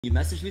You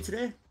messaged me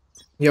today?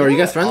 Yo, are you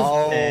guys friends?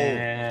 Oh,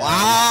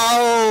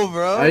 wow,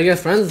 bro. Are you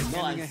guys friends?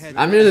 No,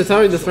 I'm here to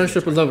tell you this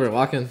friendship is over.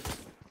 Walk in.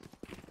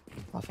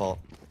 My fault.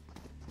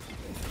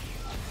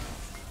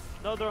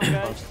 No drone,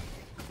 guys.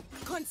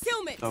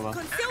 Concealment!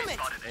 Concealment!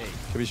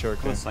 Could be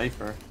short. Go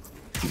Cypher.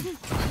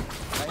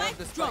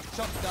 Drop!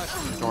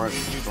 Short.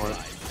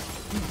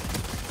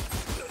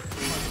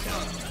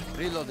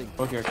 Reloading.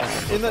 Both your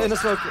In the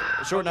smoke.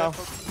 Short now.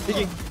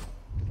 Peeking.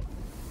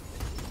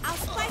 Our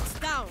spike's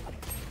down!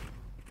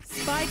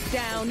 Spike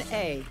down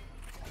A.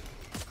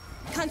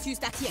 Can't use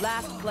that yet.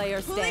 Last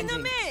player Pulling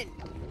standing. them in!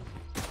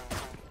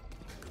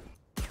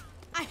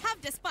 I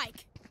have the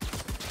spike!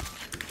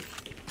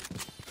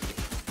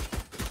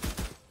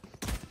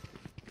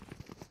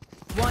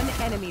 One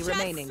enemy Just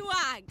remaining.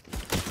 swag!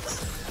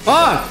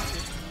 Fuck!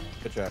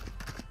 Good job.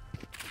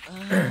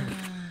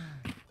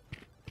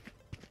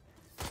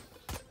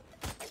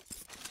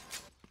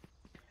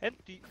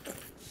 Empty.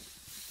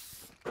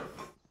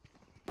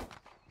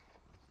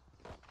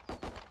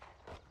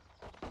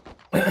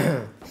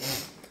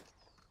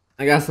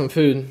 I got some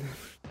food.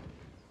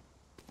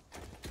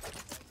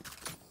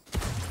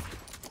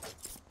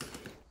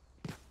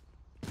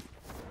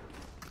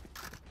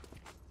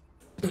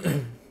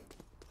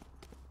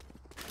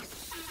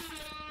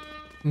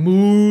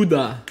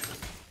 Muda.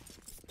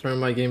 Turn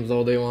my games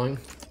all day long.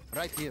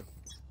 Right here.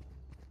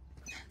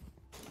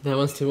 That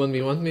wants to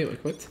 1v1 me?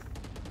 Like what?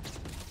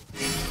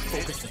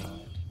 Focusing.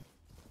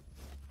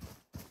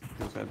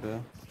 Who's that there?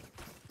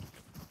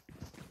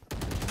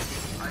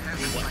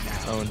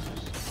 Own.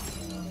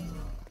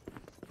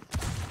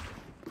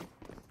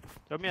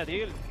 Throw me a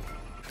deal.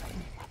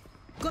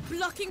 Got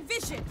blocking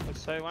vision!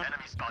 Let's say one.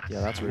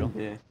 Yeah, that's real.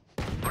 Yeah.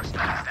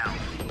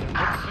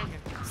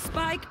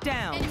 Spike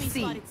down Enemy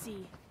C. spotted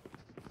C.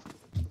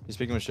 He's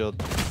speaking with shield.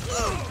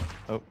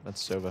 Oh,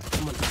 that's Sova.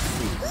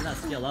 You're not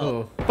skill out.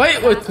 Oh,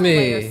 fight with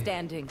Player me!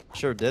 standing.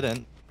 Sure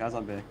didn't. Guys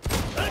on B.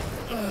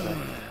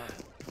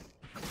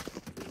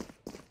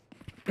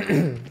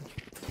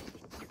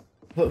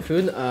 What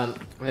food? I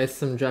had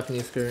some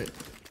Japanese curry.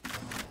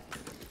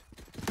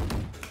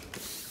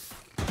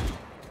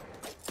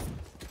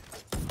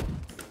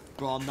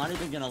 Bro, I'm not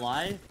even gonna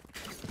lie.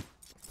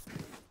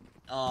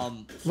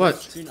 What?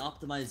 Screen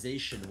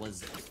optimization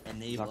was Not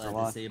gonna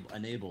lie.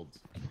 enabled.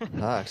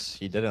 Nice.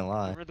 He didn't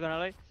lie. I'm not gonna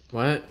lie.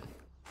 What?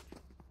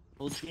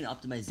 Full screen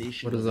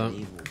optimization What was is that?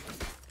 enabled.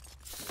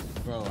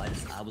 Bro,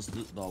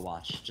 bro,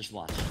 watch. Just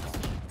watch.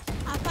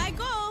 Up I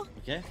go!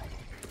 Okay?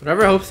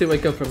 Whatever helps you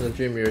wake up from the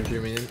dream you're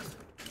dreaming in.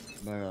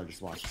 No,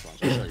 just watch.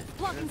 I'll show you.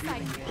 Blocking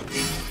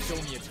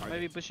sight.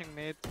 Maybe pushing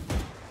mid.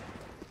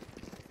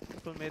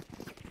 Full mid.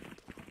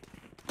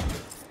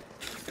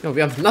 No, we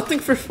have nothing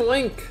for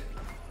flank.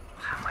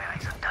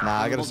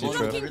 Nah, I gotta see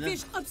Blocking Trip.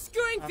 vision!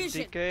 Obscuring I'm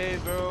vision! DK,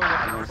 bro.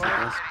 What the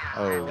fuck?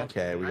 Oh,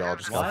 okay. We all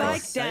just got Why that.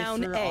 is Spike down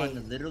Cypher A.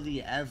 on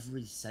literally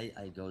every site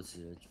I go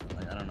to?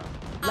 Like, I don't know.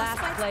 Last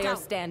Spike's player down.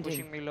 standing.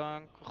 Pushing me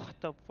long. What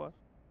the fuck?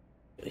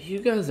 You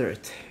guys are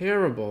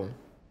terrible.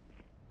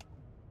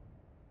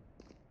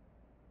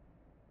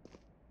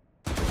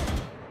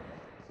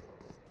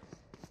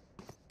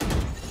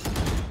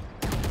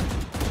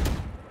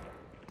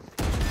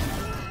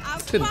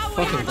 Good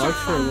fucking dog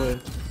for a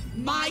wood.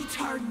 My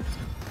turn!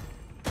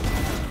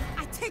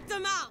 I take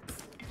them out!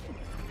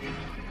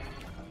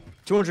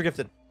 200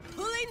 gifted.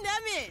 Pulling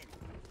them in!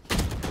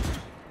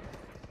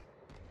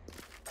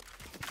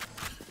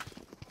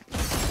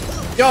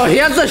 Yo, he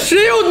has a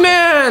shield,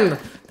 man!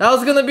 That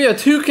was gonna be a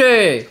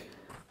 2K.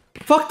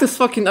 Fuck this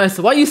fucking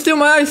ISO. Why you steal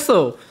my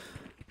ISO?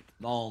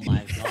 Oh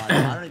my god.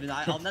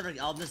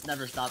 I'll just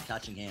never stop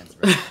catching hands,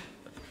 bro.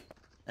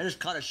 I just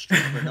caught a streak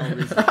for no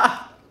reason.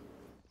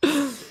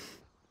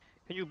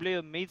 Can you play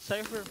a mid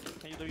Cypher?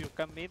 Can you do your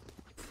cam mid?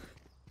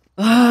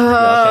 Oh,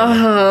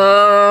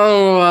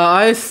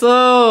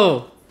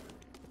 ISO.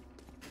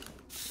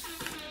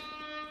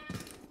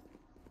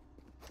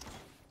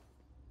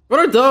 What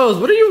are those?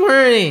 What are you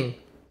wearing?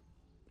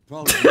 Bro,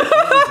 I'm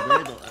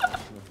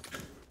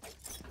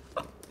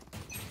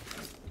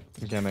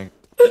coming.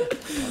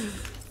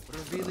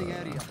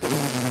 Here.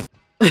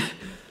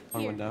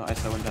 One window. I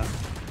saw window.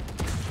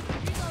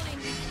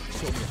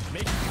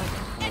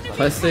 Enemy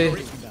Pussy.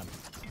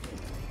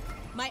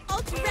 My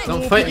ult ready!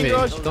 Don't fight me.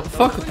 Don't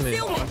fuck with me.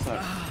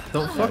 Concealment.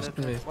 Don't fuck with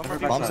me. One more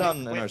Bomb's backside.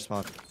 on in our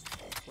spawn.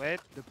 Wait.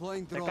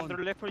 Deploying I come to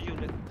the left for you.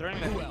 Turn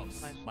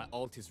left. Nice. My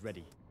ult is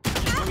ready.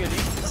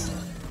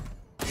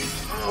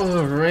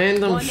 Oh,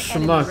 random One enemy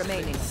schmuck.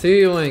 remaining.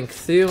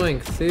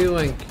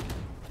 C-Link.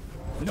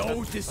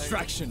 No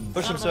distraction.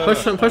 Push him, so.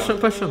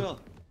 Push him.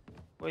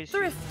 Wait,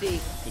 Thrifty.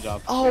 Good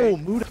job. Oh,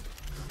 Muda.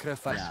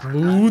 Yeah,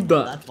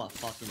 Muda. That's what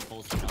fucking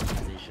full screen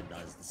optimization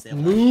does. The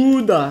same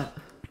Muda.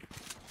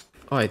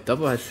 Oh, I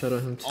double headshot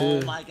on him too.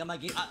 Oh my god, my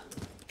game.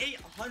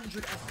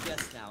 800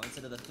 FPS now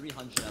instead of the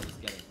 300 I was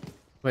getting.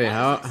 Wait,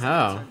 how?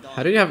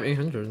 How do you have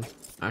 800?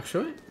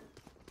 Actually?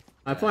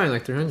 I play on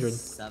like 300.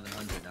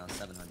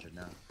 700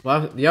 now.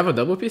 Wow, do you have a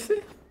double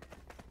PC?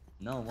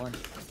 No, one.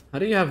 How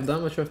do you have that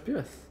much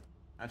FPS?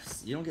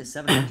 You don't get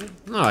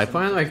 700? No, I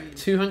play on like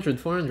 200,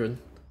 400.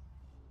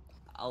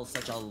 I'll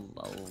put you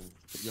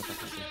up at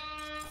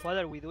What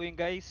are we doing,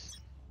 guys?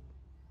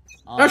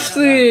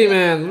 Ashley,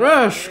 man,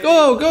 rush,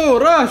 go,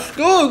 rush,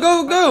 go.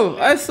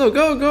 ISO,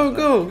 go.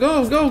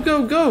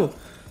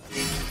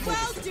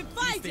 Well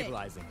divided.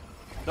 Stabilizing.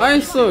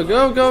 ISO,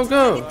 go.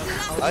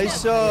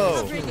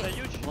 ISO!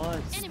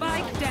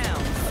 Spike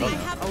down.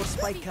 Our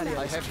spike carrier.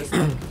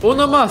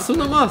 Una más.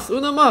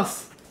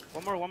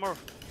 One more.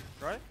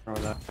 Right? Throw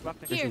that.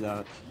 Planting. Here. She's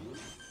out.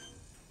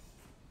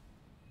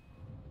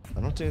 I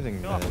don't do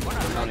anything bad.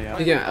 Already out.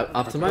 You can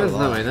optimize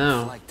that right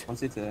now. One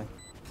CT. Down.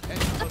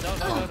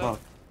 Oh,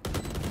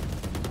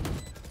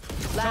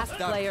 Last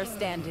player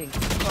standing.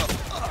 Going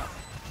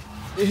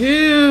to a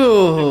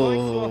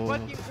Ew.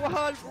 fucking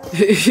wall, bro.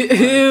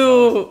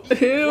 Ew. One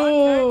guy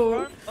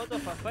burned out of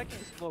a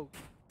fucking smoke.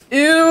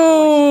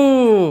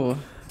 Ew.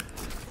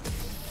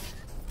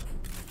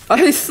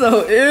 ISO,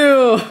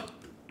 ew.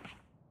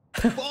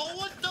 Oh,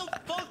 what the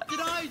fuck did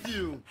I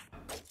do?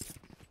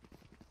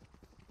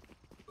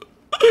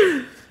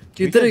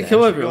 You didn't kill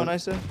Going everyone.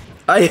 ISO?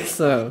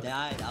 ISO.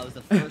 Died. I was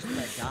the first one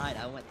that died.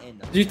 I went in.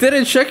 You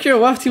didn't check your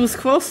left. He was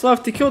close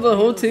left. He killed the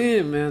whole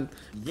team, man.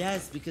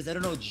 Yes, because I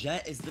don't know.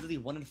 Jet is literally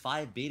 1 in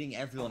 5 baiting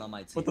everyone on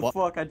my team. what the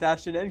fuck? I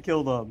dashed in and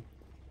killed him.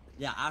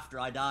 Yeah, after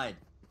I died.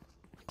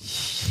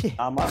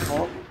 Not my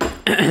fault.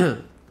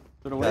 Should've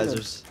Guys, waited.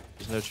 there's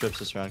no trips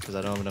this round because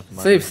I don't have enough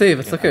money. Save.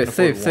 It's I okay. can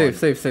afford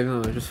Save.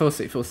 one. No, just full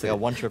save. I got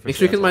one trip for Make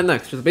sure you sure, can my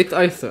next. Just bait the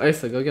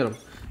ISO, go get him.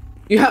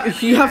 You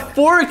have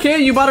 4K.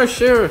 You bought a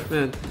sheriff,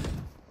 man.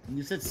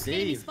 You said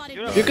save.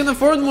 You can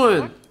afford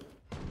one.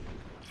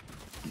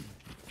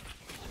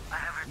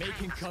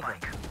 Making cover.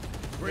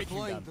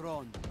 Breaking them.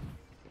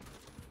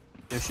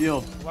 Your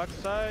shield. One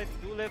side,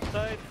 2 left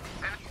side.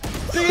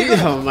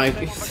 Oh my!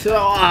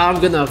 Oh, I'm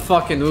gonna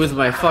fucking lose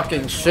my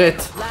fucking shit.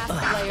 Last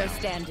player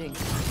standing.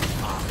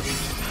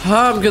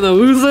 I'm gonna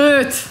lose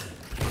it.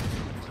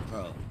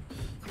 Bro.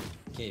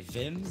 Okay,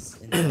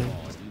 Vims in the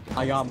wall.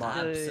 I got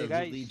mine. Absolutely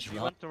Guys, you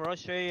drunk. want to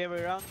rush A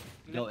every round?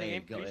 Go Let the A,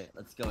 game, go please. A.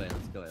 Let's go A.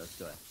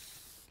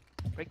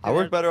 Break I the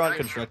work wall. better on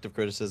constructive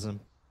criticism.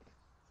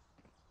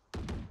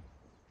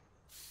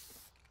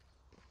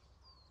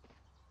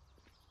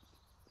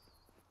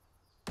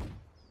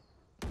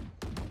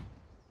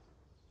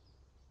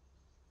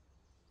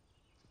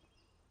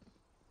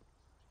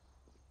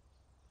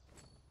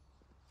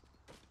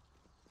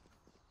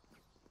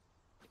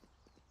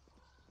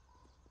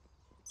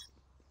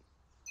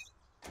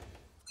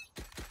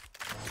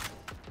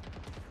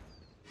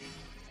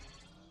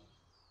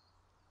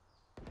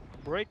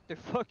 Break the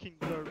fucking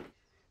door.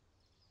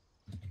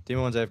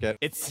 Demon1's AFK.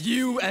 It's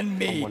you and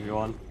me. 1v1.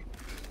 Bro, you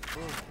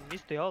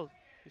missed the ult.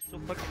 It's so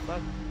fucking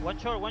bad. One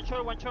shot.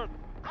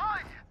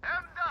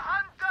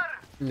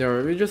 Yo,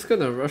 are we just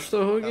gonna rush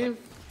the whole game?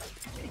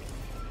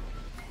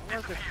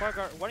 What the fuck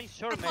are... One is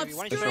short, maybe.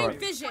 One is short. short. Obscuring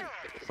vision.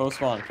 Close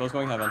spawn. Close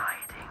going heaven.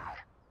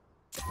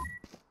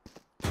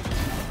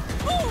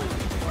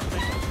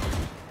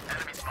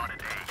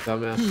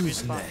 Dumbass.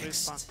 Respawn.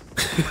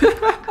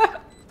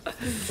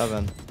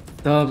 7.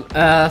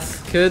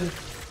 Dumbass, kid.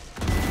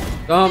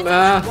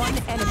 Dumbass. One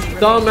enemy remaining.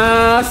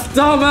 Dumbass.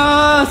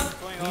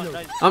 Going on,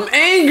 guys. I'm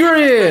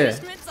angry.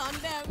 Punishments on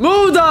them.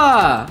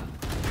 Muda.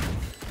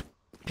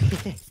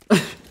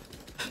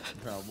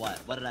 Bro, what?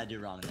 What did I do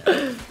wrong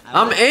there?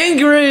 I'm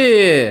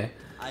angry.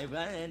 I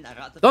went in, I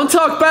got the... Don't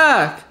talk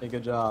back. Hey,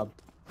 good job.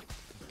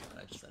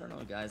 I don't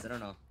know, guys. I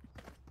don't know.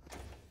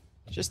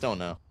 Just don't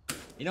know.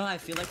 You know how I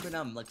feel like right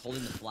now? I'm like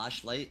holding the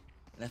flashlight,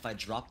 and if I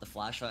drop the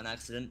flashlight on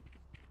accident,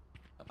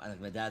 I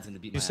think my dad's gonna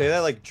beat my You say that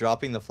ass. like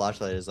dropping the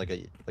flashlight is like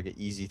an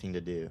easy thing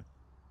to do.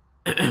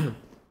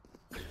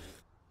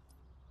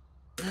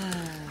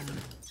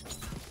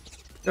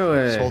 Go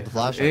away. Just hold the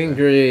flashlight.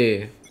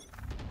 Angry.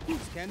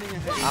 Show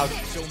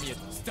me a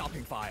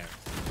stopping fire.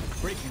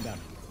 Breaking them.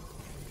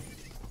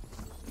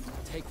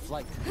 Take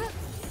flight.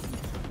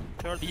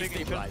 Short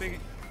picking.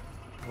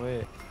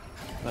 Wait.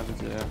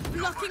 7-2.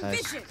 Blocking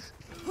Nice. vision.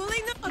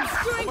 Pulling the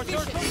obscuring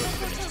vision.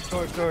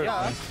 Short.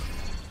 Yeah.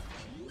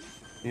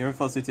 You're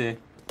full CT.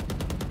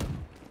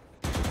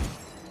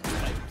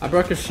 I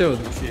broke his shield.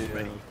 Shit.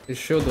 His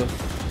shield us.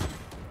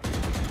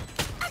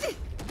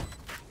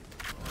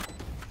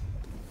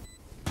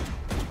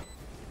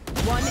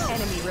 One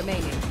enemy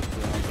remaining.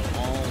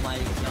 Oh my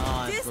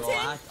god, This bro.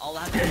 thing? All I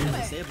have to do is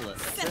disable it.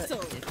 That's it.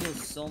 Settle. It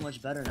feels so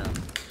much better now.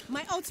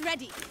 My ult's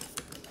ready.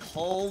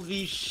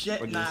 Holy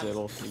shit, What'd you Max.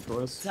 disable?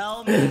 Ecourse?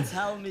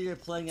 Tell me you're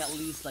playing at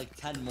least like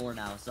 10 more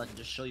now so I can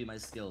just show you my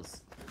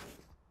skills.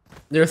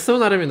 You're still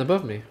not even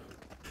above me.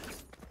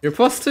 You're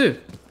 +2.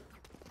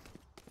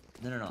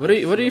 No. What are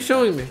you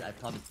showing me? I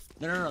probably...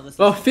 No,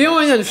 listen. Well,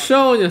 feeling and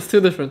showing is two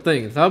different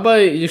things. How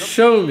about you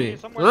show me?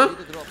 Huh?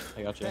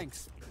 I got you.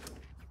 Thanks.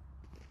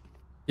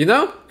 You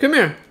know? Come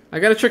here. I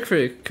got a trick for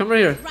you. Come right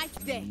here. Right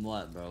there.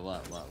 What, bro?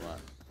 What?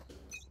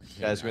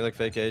 Guys, can we like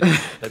fake age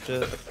type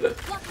shit?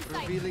 Blocking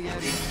sight.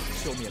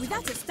 Show me a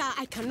Without a star,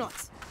 I cannot.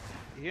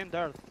 He in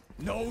there.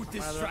 No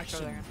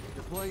distraction.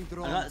 I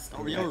got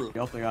Yoru.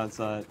 You also got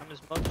inside. I'm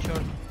just both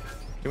short.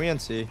 Can we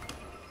NC?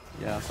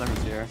 Yeah,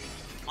 7's here.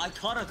 I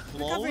caught a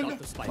Covering clone. me.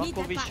 spike. Need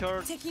Go that be back.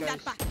 short, Taking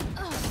guys. that back.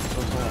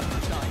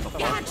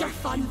 You had your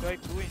fun.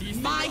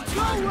 My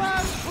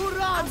tower who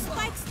runs.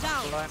 Spikes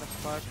down. Line of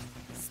spark.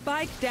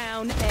 Spike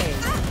down A.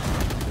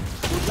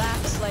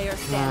 Last player Man,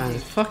 standing.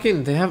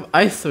 fucking, they have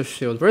ISO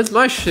shield. Where's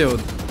my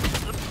shield?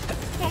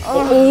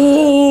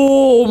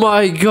 Oh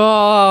my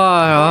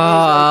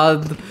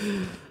god!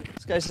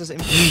 This guy's just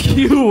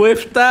You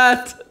whiffed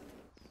that!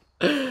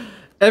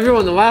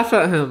 Everyone laugh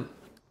at him.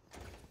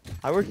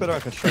 I work better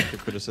on constructive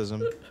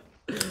criticism.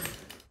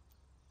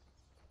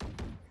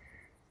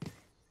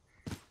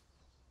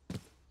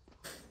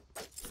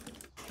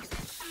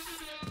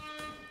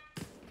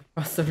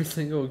 Lost every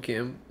single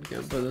gamble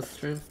this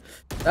stream.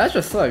 That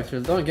just sucks,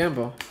 man. Don't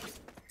gamble.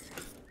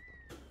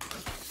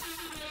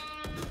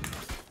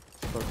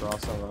 Go for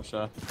also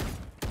Russia.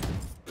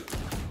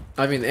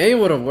 I mean, A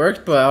would have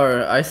worked, but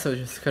our ISO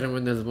just couldn't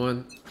win this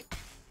one.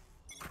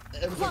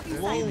 It was a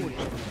clone.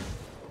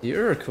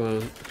 You're a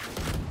clone.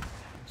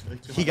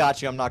 He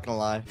got you, I'm not gonna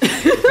lie.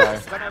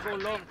 Gonna go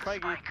long,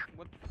 Feige.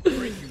 What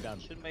Breaking them.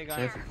 should make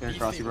Can't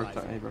cross, he broke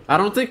that. He broke I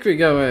don't think we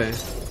go A.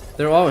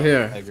 They're all I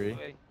here. agree.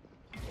 Wait.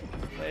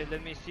 Wait,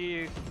 let me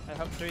see. I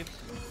have trades.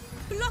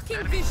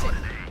 Blocking vision.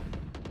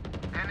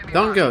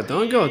 Don't go,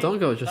 don't go, don't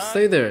go. Just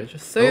stay there.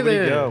 Just stay Nobody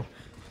there. go.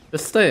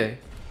 Just stay.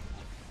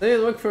 Stay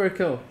and look for a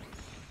kill.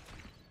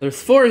 There's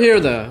 4 here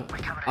though.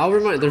 I'll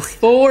remind, there's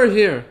 4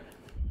 here.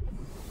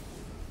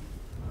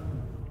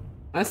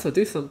 ISO,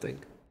 do something.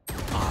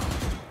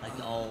 Like,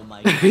 oh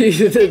my god.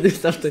 You did do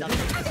something. Do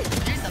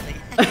something.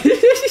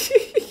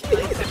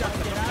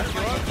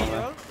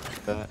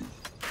 That.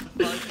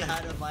 Fuck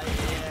out of my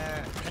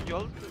hair. Can you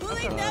ult?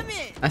 Pulling them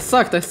in. I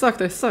sucked, I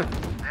sucked, I sucked.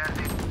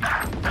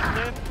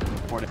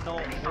 No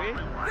way.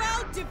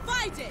 Well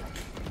divided.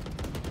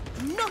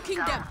 Knocking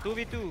them.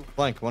 2v2.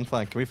 Flank, one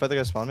flank. Can we fight the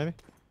guy spawn maybe?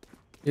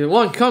 You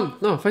want, come.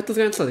 No, fight this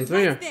guy inside. He's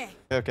right here. There.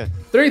 Okay, okay.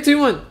 3, 2,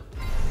 1.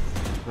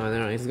 Oh,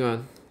 no, he's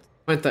gone.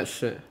 Fight that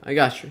shit. I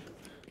got you.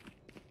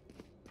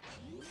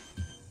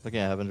 Looking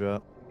at heaven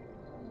drop.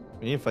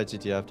 We need to fight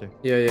CT after.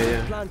 Yeah, yeah,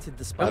 yeah. Planted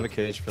the I spike. have a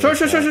cage for Short,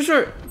 this short, guy. short,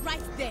 short, short.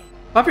 Right there.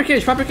 Pop your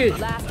cage, pop your cage.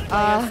 Last player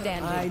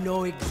standing. I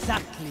know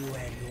exactly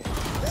where you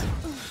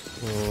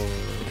are.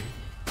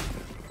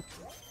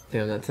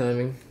 Damn, that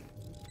timing.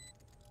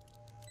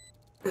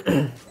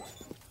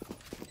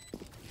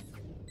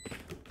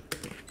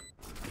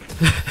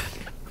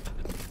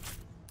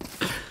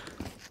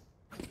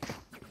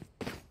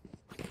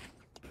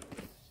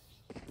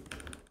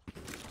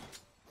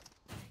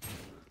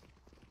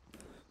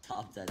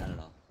 Top 10, I don't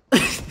know.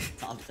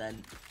 Top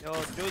 10. Yo,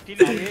 go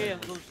till A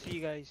and go see,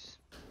 guys.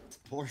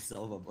 Poor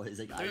Sova, boys.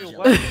 Like, I 3 just-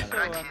 1 so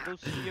and go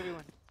see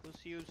everyone. Go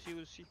see, go see,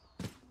 go see.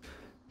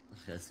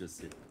 Let's go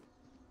see.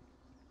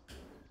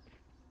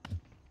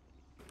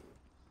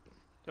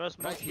 There are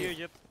smoke here,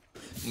 yep.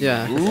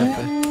 Yeah,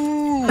 exactly.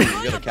 You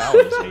got a cow.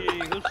 Go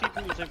see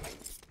 2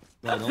 seconds.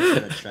 No, don't try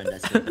to trend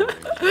that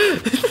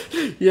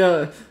shit.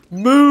 Yeah.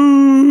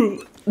 Moo!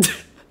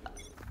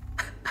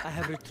 I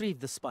have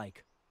retrieved the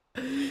spike.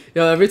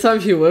 Yo, every time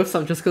he whiffs,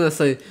 I'm just gonna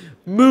say,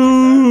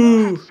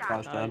 Moo!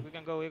 Flash Nice, down. we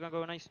can go,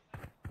 nice.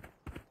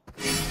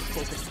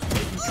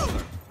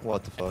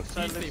 What the fuck?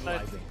 Side,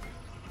 left side.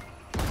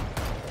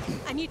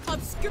 I need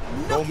help scoop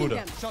Go knocking Muda.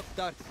 them. Shot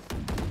that.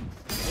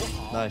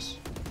 Nice.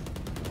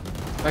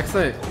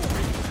 Backside.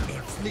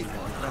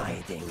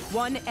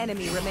 One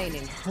enemy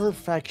remaining.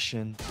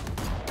 Perfection.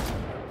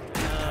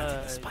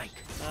 Nice.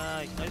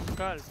 Nice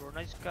call, bro.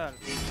 Nice call.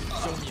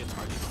 Show me a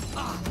target.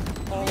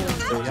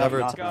 There's never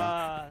a not-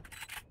 God.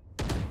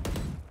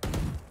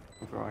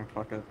 I'm throwing,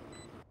 fuck it.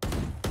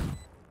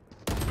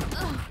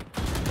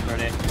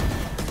 Ready.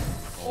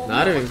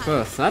 Not even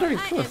close, not even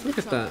close. Look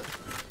at that.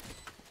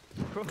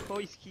 Bro,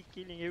 is he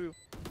killing you?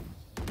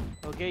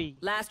 Okay.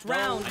 Last Now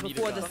round I need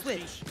before a the gun.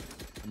 switch.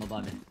 I'm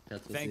about me.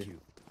 Let's go Thank see. you.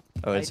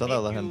 Oh, it's not that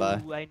let him by.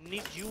 I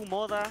need you,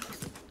 Moda,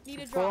 Need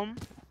a to drop. come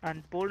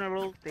and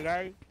vulnerable the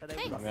guy that I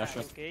will Got me,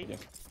 Astra. attack, okay? Yeah.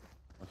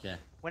 Okay.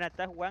 When I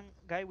attack one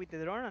guy with the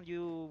drone and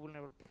you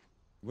vulnerable.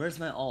 Where's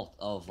my alt?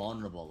 Oh,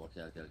 vulnerable.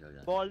 Okay, okay, okay,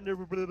 okay.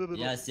 Vulnerable.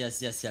 Yes,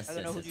 yes, yes, yes, I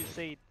don't yes, know yes. who you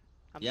say it.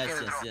 I'm Yes,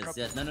 sorry. yes, yes, Drop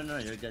yes. No, no, no,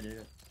 you're good, you're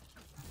good.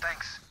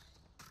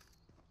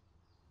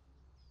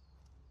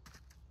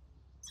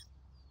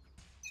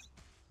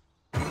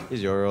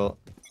 He's your ult.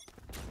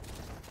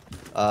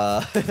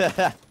 Bro,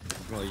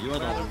 you are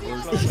the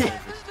worst.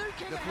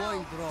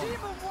 Deploying drone.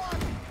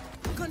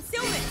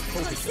 Concealment.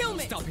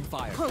 Concealment. Stopping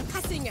fire.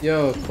 Concussing it.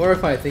 Yo,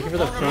 Glorify, thank you for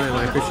the prime.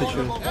 I appreciate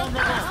you.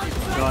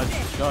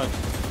 Dodge, dodge.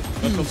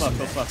 Go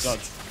fast, dodge.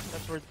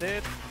 That's for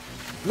dead.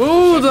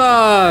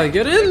 Muda!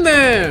 Get in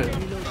there!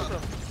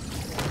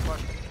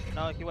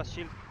 No, he was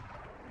shield.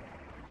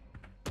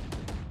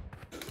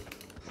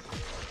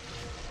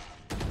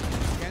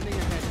 Scanning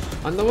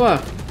ahead. On the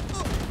left.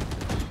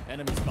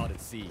 Enemy spotted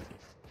C.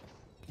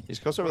 He's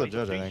close over the He's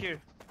judge, I being think.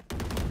 here.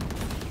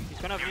 He's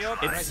gonna be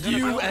up. It's he's gonna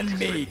you be up. and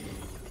me.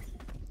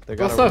 They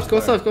Go got soft, go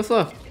soft, go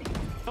soft.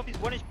 Top is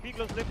 1 HP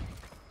close left.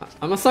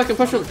 I'm a second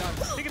push him.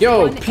 Take it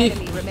Yo, One peek.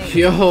 enemy remaining.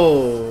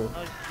 Yo.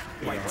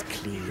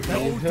 No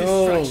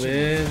Yo, distraction.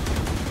 man.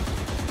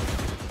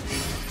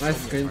 My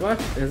screen block?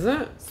 Is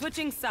it?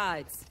 Switching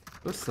sides.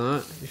 What's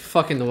that? You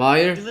fucking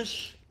liar.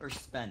 English or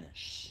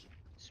Spanish?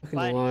 Fucking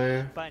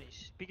liar.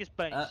 Spanish. Speak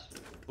Spanish.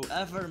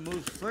 Whoever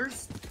moves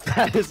first.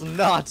 That is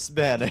not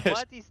Spanish.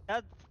 What is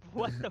that?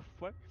 What the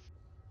fuck?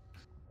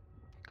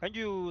 Can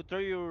you throw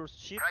your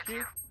shit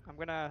here? I'm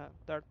gonna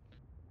start.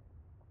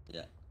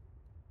 Yeah.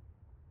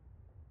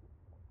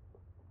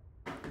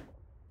 You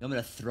want me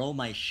to throw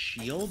my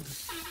shield?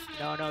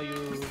 No, no,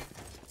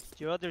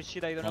 your other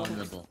shit. I don't know.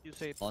 Vulnerable. You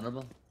say it.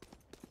 Vulnerable?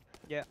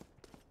 Yeah.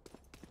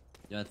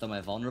 You want to throw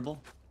my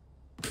vulnerable?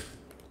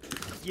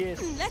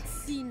 Yes. Let's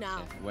see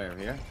now. Where,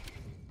 here?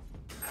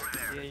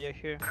 Yeah,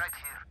 here.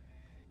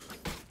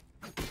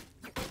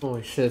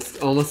 Holy shit, it's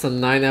almost a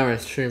 9-hour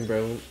stream,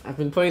 bro. I've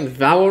been playing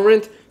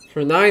Valorant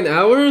for 9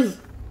 hours?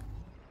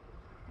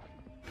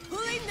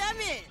 Pulling them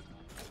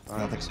in.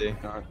 Nothing C.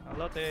 A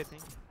lot there, I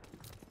think.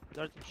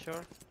 Darting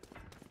short.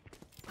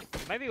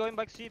 Maybe going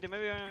back C. They may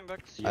be going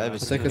back C. I have a I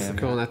think it's the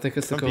cone, I think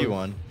it's the From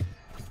cone. B1.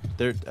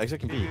 They're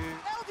exit can B.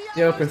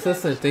 Yo,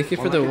 consistent, thank you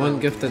for the one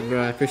gifted,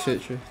 bro. I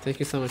appreciate you. Thank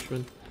you so much,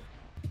 man.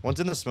 One's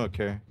in the smoke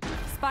here.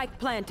 Spike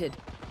planted.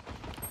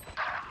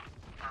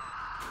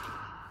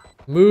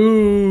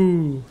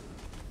 Moo!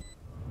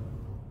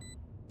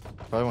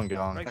 Probably one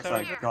gong. Right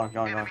Backside, side. gone.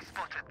 Gone.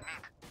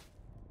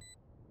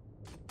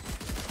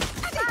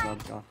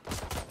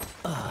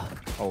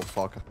 Oh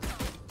fuck.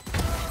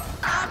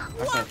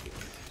 Backside.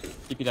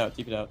 Keep it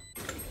out.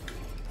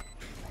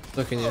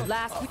 Looking you.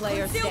 Last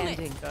player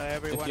standing.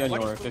 Everyone. 50 on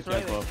One your, is 50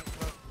 right, on I both.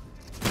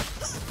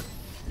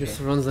 think.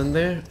 Just runs in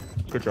there.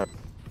 Good job.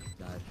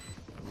 God.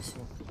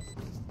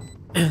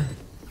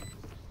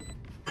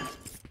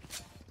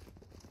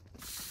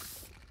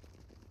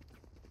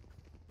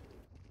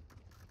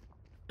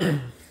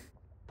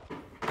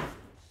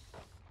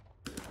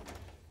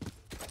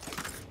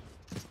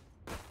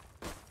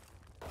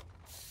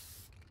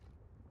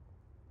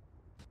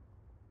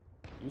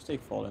 You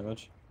take fall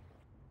damage.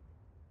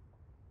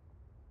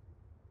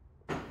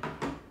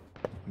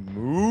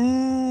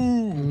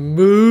 Moo.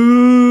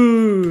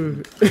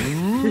 Moo!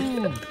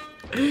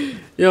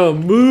 Yo,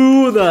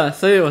 moo that!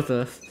 Say it with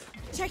us.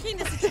 Checking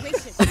the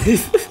situation.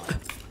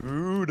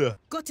 Rude.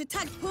 Got to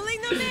tag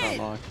pulling them in.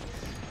 Lock.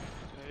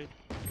 Right.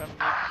 Come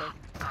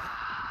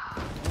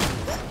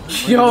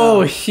mid,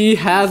 Yo, he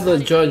has a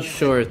judge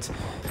short.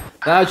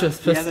 That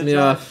just He has pissed a me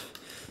judge. off.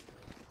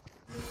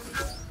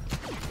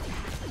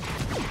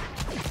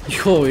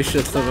 Holy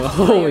shit, Silva. Last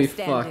Holy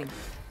player fuck. standing.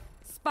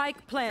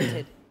 Spike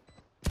planted.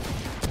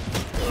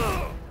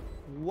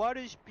 What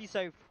is P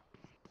safe?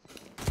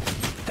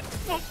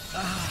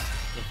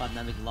 If I'm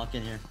not making lock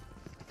in here.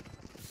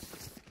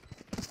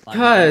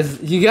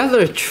 Guys, you guys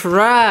are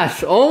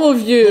trash. All of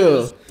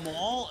you.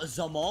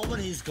 Zamal, when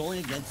he's going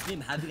against me,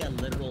 I'm having a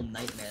literal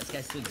nightmare. This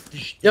guy's doing.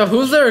 Yo,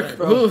 who's there?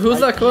 Who's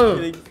that club?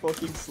 Getting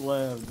fucking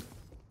slammed.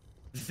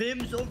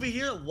 Vim's over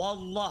here.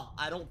 Wallah,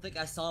 I don't think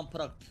I saw him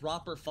put a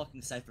proper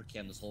fucking cipher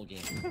cam this whole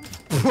game.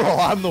 Bro,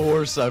 I'm the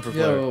worst cypher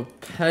player. Yo,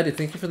 Petty,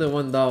 thank you for the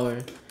 $1.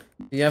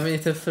 Do you have any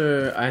tips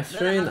for ice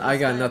train? I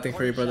got nothing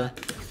for you, brother.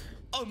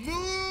 A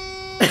move!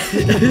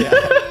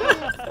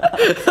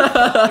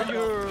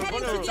 Your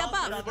Heading to the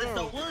above.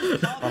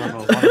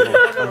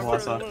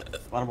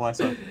 Bottom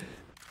ISO.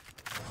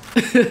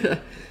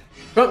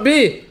 Front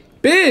B!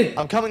 B!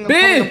 I'm coming. B!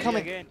 I'm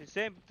coming. again, the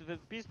same to the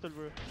pistol,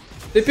 bro.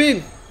 They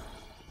pin!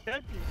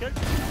 Help me.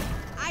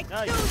 I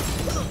Nice.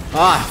 don't.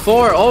 Ah,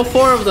 all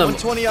four of them!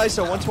 120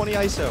 ISO. 120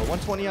 ISO.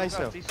 120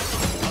 ISO.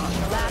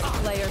 Last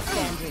player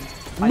standing.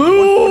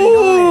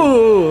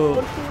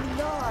 Moo!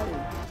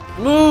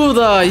 Moo!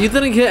 You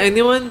didn't get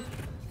anyone?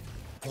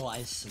 Oh,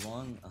 I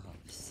swung. Oh,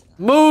 this-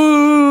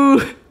 Moo!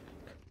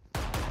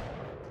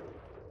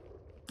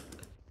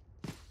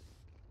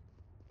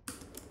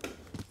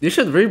 You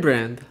should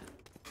rebrand.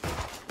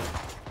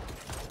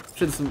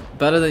 Shit's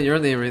better than your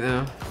name right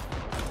now.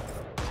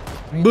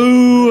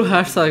 Moo!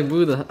 Hashtag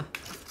Buddha.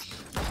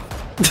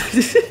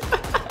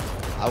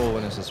 I will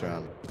win this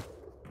round.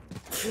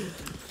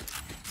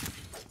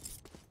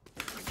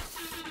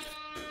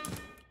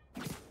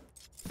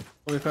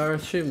 If I were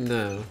to stream,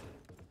 no.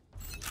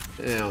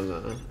 Hell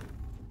no.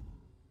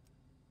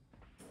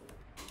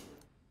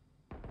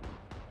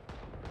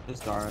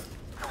 Just dart.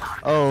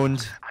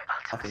 Owned.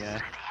 Nothing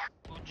A.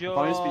 Good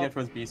Probably just be job.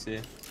 towards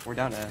BC. We're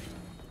down A.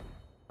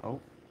 Oh.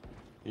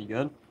 Are you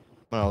good? I'm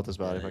gonna ult this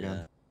body if I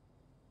can.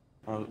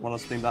 Or wanna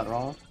spin that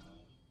raw?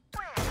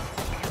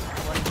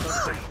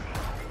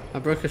 I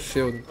broke his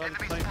shield. One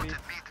point mid.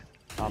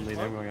 I'm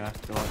leaving, we're gonna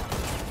go on.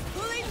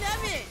 Pulling them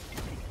in.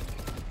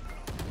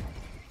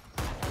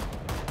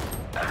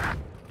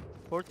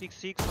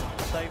 46 on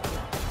the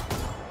cypher.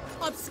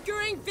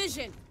 Obscuring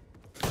vision.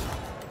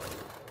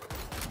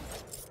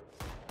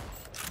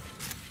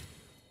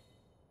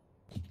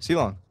 C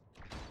long.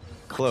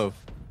 Clove.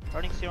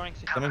 Running C, running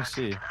C. Coming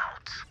C.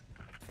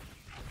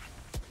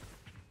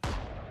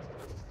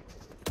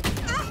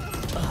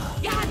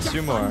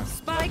 Two more.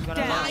 Spike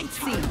down.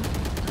 C.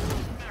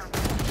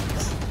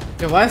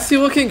 Yo, why is he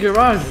looking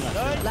garage?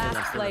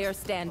 Last player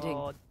standing.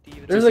 Oh, Dios.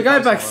 There's a guy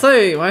back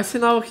side. Why is he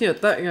not looking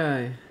at that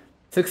guy?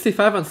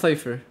 65 on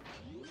Cypher.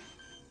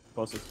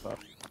 Closest spot.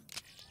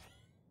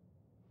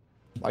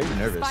 Why are you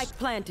nervous? Spike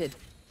planted.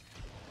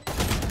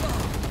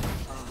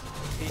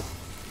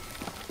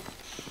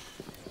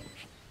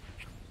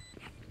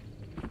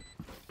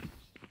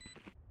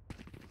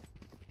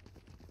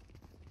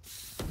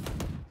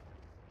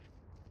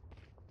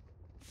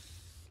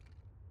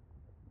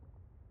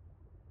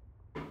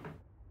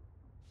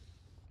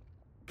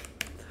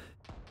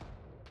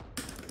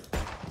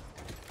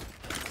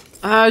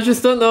 I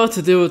just don't know what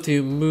to do with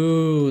you,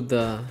 mood.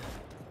 Dude,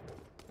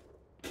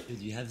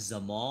 you have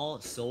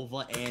Zamal,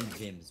 Sova, and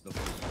Vims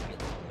before you get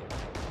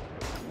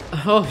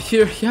there. Oh,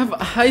 you have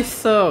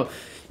ISO.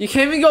 You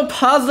can't even go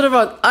positive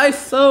on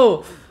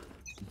ISO.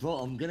 Bro,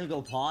 I'm gonna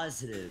go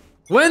positive.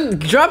 When?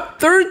 Drop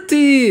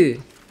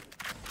 30.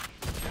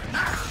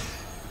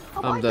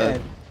 I'm dead.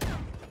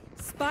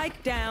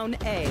 Spike down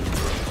A.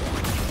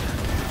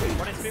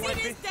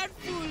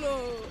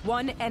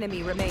 One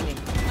enemy remaining.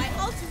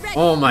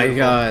 Oh my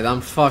god,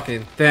 I'm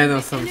fucking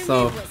Thanos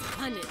himself.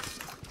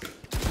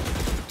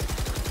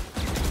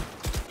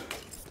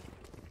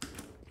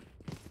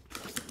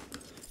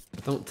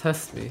 Don't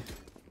test me.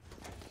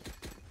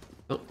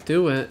 Don't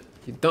do it.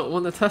 You don't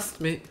want to test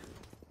me.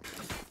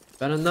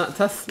 Better not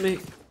test me.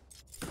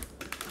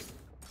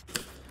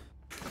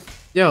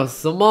 Yo,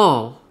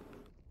 Zamal.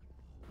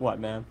 What,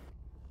 man?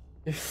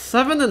 You're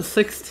 7 and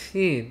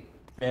 16.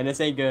 Man, this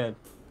ain't good.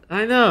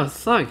 I know,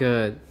 it's not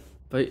good.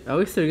 But at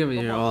least they're giving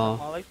you your all.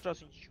 What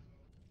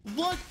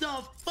the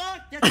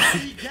fuck? That's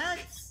what he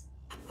gets?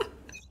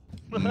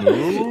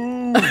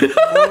 Ooh.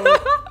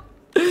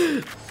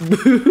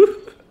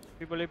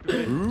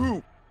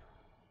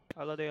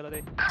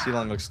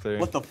 C-Long looks clear.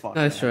 What the fuck?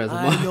 Nice try, I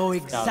Zamal. know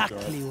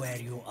exactly where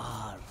you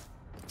are.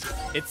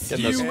 It's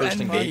Getting those you first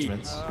and me.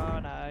 engagements. Oh,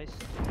 nice.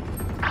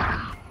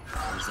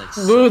 He's like,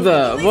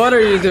 Buddha, what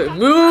are you doing?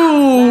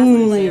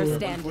 Player Move!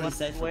 standing. What he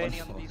said for Waiting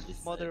one on phone, these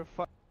just said.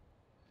 motherfuckers.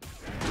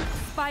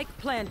 Spike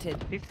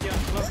planted. 50 on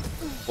clock.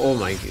 Oh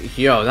my god,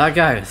 yo, that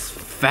guy is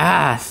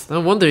fast. No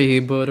wonder he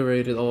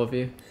obliterated all of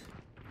you.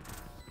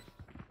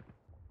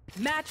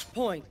 Match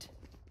point.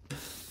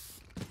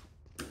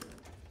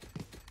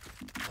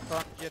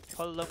 Come, Jet,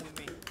 hold on with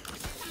me.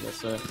 Yes,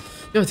 sir.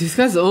 Yo, these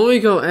guys only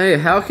go A.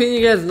 How can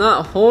you guys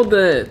not hold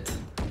it?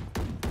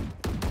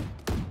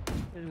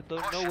 You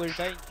don't know we're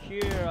dying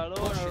here alone,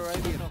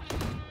 alright? No.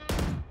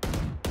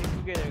 Stick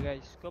together,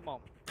 guys. Come on.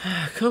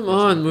 Come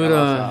on,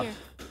 Muda.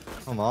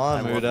 Come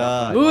on,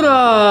 Muda.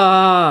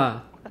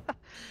 Muda!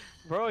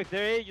 Bro, if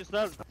they're A, you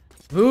start.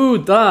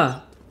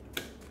 Muda!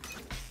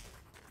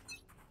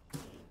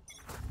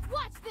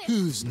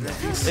 Who's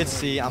next? It's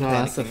C. I'm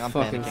That's a panicking. I'm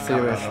fucking panicking.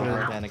 serious I'm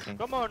man. panicking.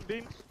 Come on,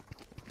 Beams.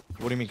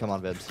 What do you mean, come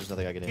on, Vibs? There's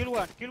nothing I can do. Kill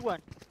one, kill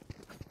one.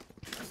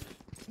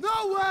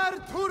 Nowhere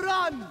to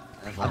run!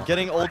 I'm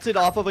getting ulted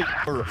off of a.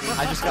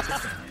 I just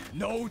got.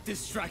 No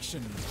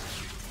distraction.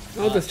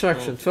 No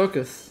distraction,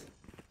 focus.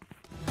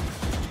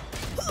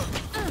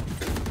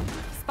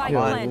 Spike Yo,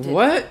 planted.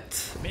 what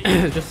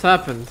just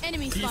happened?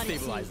 Enemy spotted.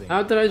 Destabilizing.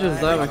 How did I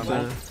just die like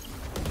that?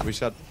 We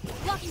just got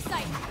Blocking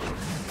sight.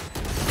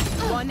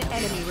 One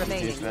enemy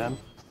remaining. Jeez, man.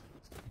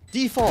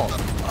 default.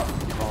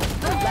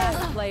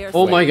 Last player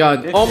Oh my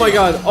god, oh my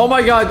god, oh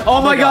my god,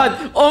 oh my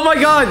god, oh my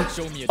god,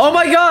 Show me a oh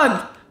my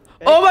god,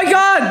 oh my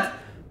god,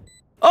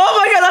 oh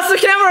my god, that's the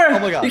camera! Oh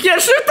my god. You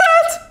can't shoot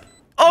that!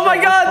 Oh my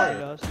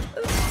god!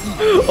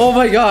 Oh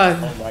my god!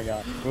 Oh my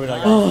god.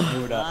 Muda, Oh.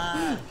 Muda.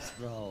 Relax,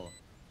 bro.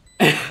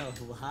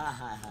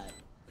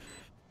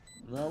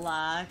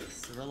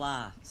 Relax.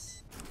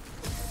 Relax.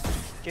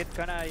 Jet,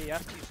 can I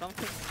ask you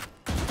something?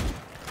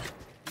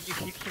 Did you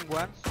hit him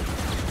once?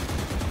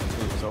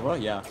 It's over?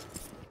 Yeah.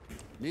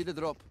 Need a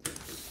drop.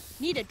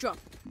 Need a drop.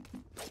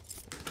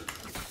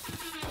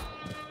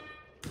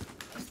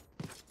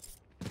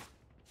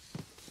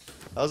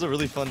 That was a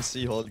really fun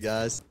sea hold,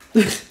 guys.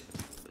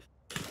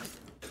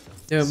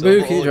 Yeah, So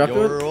Boo, can you roll drop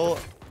your it? roll.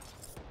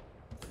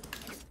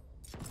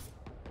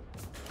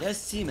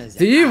 This team is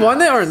Do you ass.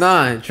 want it or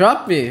not?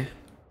 Drop me.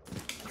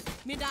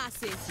 Midase.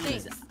 This team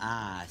is Thanks.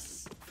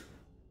 ass.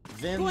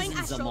 Vims Going and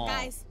Astro, Zamal.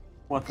 guys.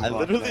 What the I fuck,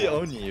 literally man?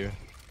 own you.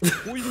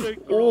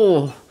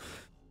 Oh,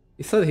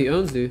 he said he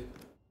owns you.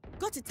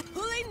 Got it.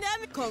 Pulling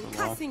them.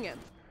 Concussing him.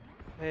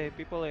 Hey,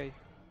 people A.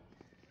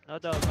 No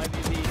doubt, might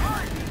be B.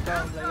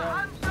 Down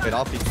like that. Wait,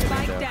 I'll peek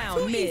Spike window.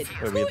 down mid.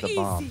 Wait, we have the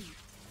bomb.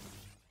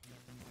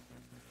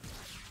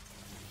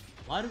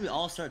 Why do we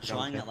all start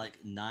trying at like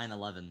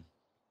 9-11?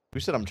 Who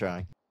said I'm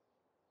trying?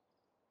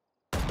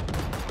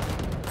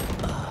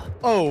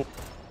 Oh.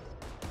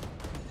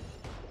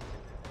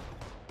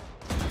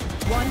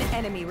 One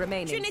enemy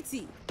remaining.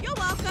 Trinity. You're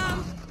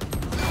welcome.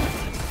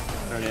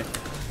 Okay.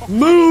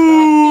 Move!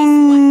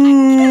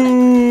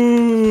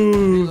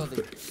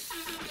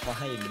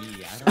 Why me?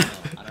 I don't know.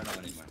 I don't know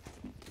anymore.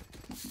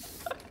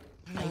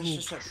 I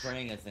should start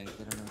praying, I think.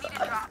 I don't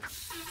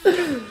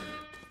know.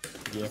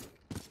 Yeah.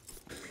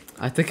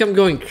 I think I'm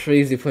going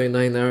crazy playing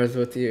 9 hours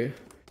with you.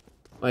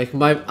 Like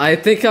I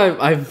think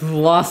I've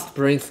lost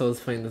brain cells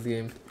playing this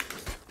game.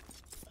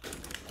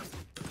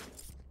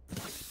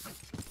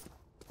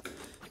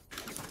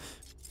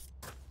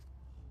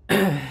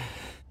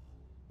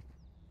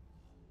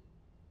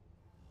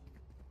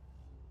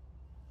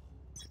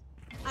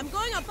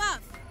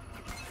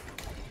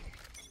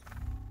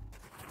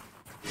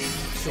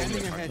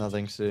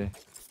 Nothing C.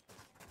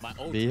 My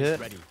ult B is hit.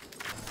 ready.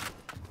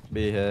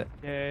 B hit.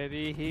 Yeah,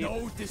 we hit.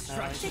 No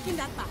distraction. Taking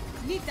that back.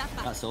 Need that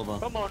back. Got Silva.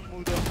 Come on,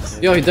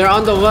 Mudo. Yo, they're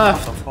on the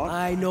left.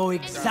 I know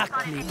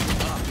exactly.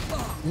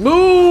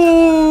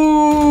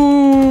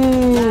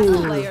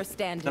 Move! Player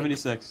standing.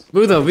 76.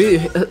 Buddha,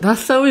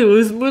 that's how we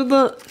lose,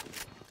 Buddha.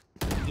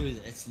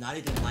 Dude, it's not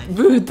even mine.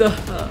 Buddha.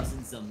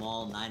 Since the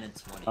mall 9 and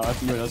 20. Oh,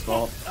 that's Muno's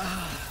fault.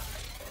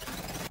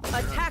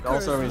 Attackers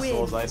Also, he win.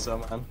 stole his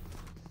ISO, man.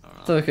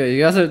 It's okay,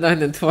 you guys are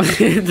 9 and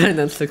 20, 9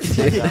 and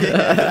 16.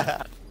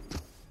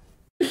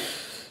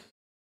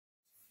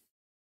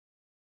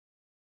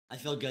 I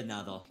feel good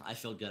now though. I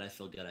feel good. I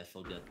feel good. I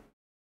feel good.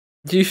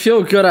 Do you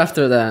feel good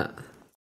after that?